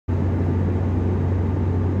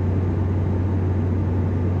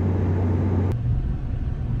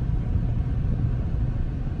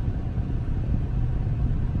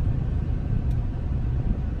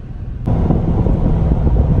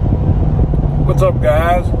What's up,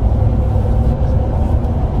 guys?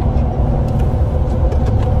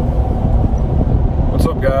 What's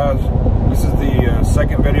up, guys? This is the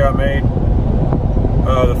second video I made.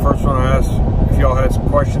 The first one I asked if y'all had some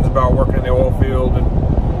questions about working in the oil field, and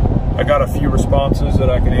I got a few responses that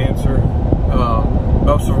I can answer.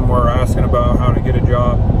 Most of them were asking about how to get a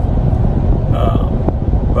job.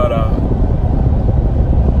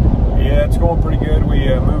 Yeah, it's going pretty good. We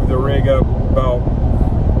moved the rig up about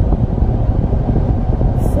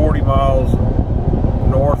 40 miles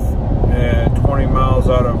north and 20 miles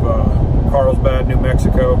out of Carlsbad, New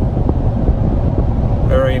Mexico.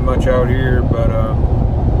 There ain't much out here, but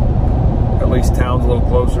at least town's a little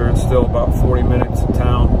closer. It's still about 40 minutes to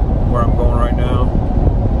town where I'm going right now.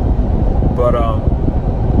 But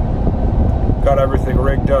got everything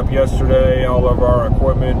rigged up yesterday, all of our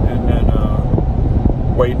equipment, and then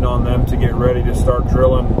waiting on them to get ready to start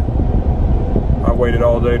drilling. I waited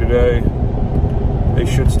all day today. They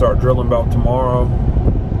should start drilling about tomorrow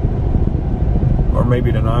or maybe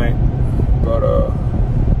tonight, but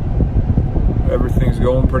everything's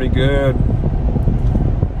going pretty good.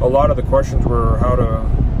 A lot of the questions were how to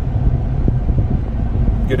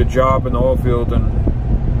get a job in the oil field, and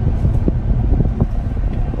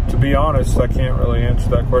to be honest, I can't really answer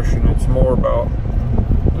that question. It's more about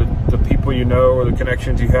the people you know or the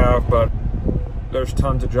connections you have, but there's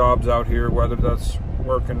tons of jobs out here, whether that's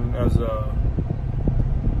working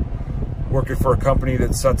for a company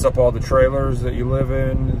that sets up all the trailers that you live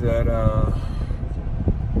in, that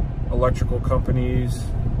electrical companies,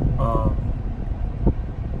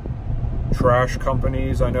 trash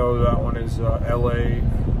companies. I know that one is LA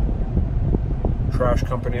trash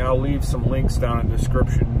company. I'll leave some links down in the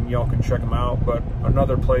description. Y'all can check them out. But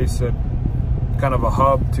another place that kind of a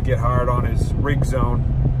hub to get hired on is Rig Zone,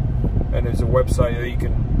 and it's a website that you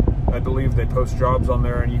can, I believe they post jobs on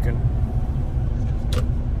there, and you can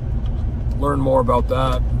learn more about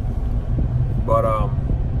that. But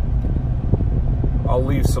I'll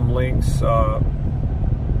leave some links.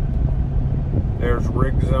 There's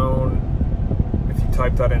Rig Zone. If you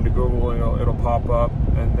type that into Google, it'll pop up.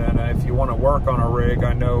 And then if you want to work on a rig,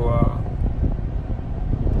 I know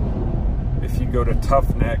if you go to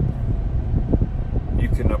ToughNet, you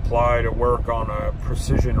can apply to work on a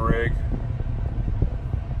precision rig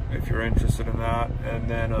if you're interested in that. And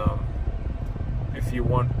then if you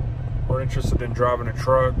we're interested in driving a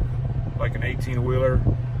truck, like an 18-wheeler,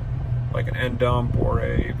 like an end dump or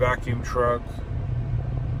a vacuum truck,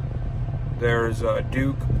 there's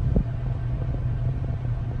Duke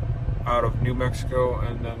out of New Mexico,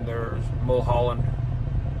 and then there's Mulholland.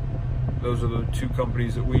 Those are the two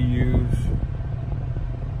companies that we use.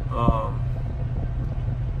 I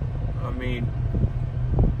mean,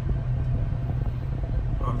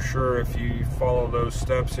 I'm sure if you follow those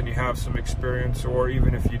steps and you have some experience, or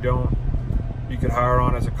even if you don't, you could hire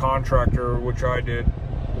on as a contractor, which I did.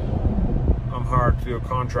 I'm hired to do a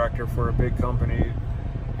contractor for a big company,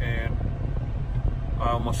 and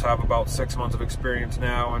I almost have about 6 months of experience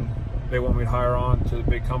now, and they want me to hire on to the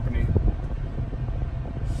big company.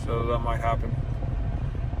 So that might happen,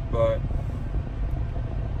 but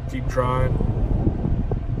keep trying.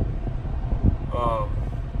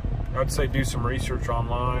 I'd say do some research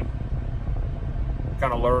online,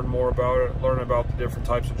 kind of learn more about it, learn about the different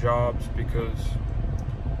types of jobs, because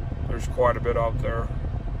there's quite a bit out there.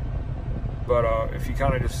 But if you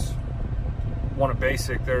kind of just want a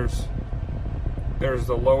basic, there's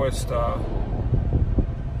the lowest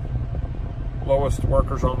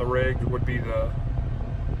workers on the rig would be the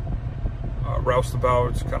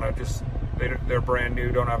roustabouts. Kind of just they're brand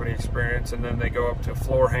new, don't have any experience, and then they go up to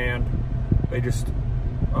floor hand. They just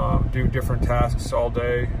do different tasks all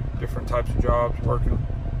day, different types of jobs working,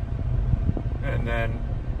 and then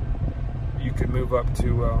you can move up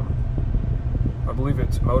to I believe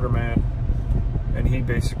it's motorman, and he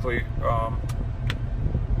basically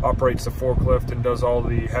operates the forklift and does all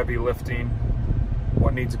the heavy lifting,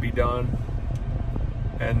 what needs to be done.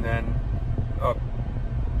 And then up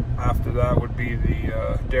after that would be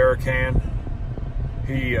the derrick hand.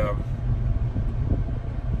 He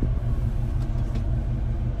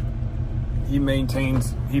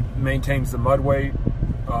maintains the mud weight.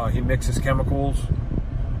 He mixes chemicals,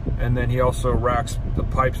 and then he also racks the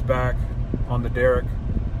pipes back on the derrick.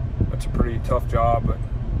 That's a pretty tough job, but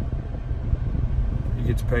he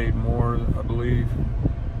gets paid more, I believe.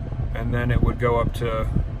 And then it would go up to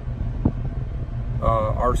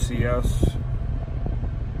RCS,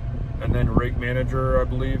 and then rig manager, I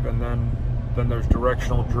believe, and then there's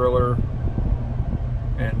directional driller,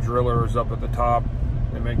 and drillers up at the top.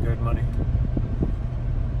 They make good money.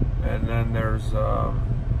 And then there's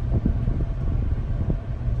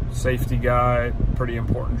safety guy, pretty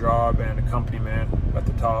important job, and a company man at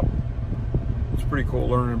the top. It's pretty cool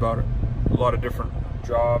learning about it. A lot of different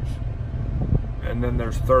jobs. And then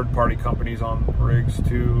there's third-party companies on rigs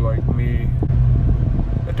too, like me,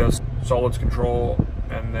 that does solids control,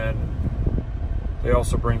 and then they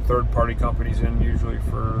also bring third-party companies in, usually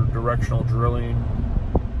for directional drilling,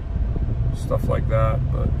 stuff like that.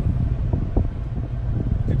 But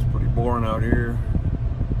it's pretty boring out here.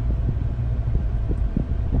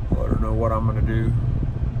 I don't know what I'm gonna do.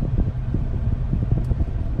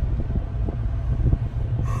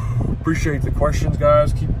 Appreciate the questions,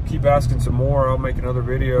 guys. Keep asking some more. I'll make another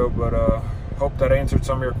video, but hope that answered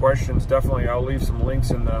some of your questions. Definitely, I'll leave some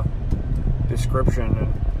links in the description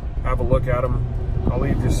and have a look at them. I'll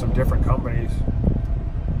leave just some different companies.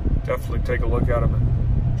 Definitely take a look at them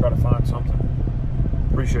and try to find something.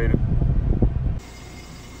 Appreciate it.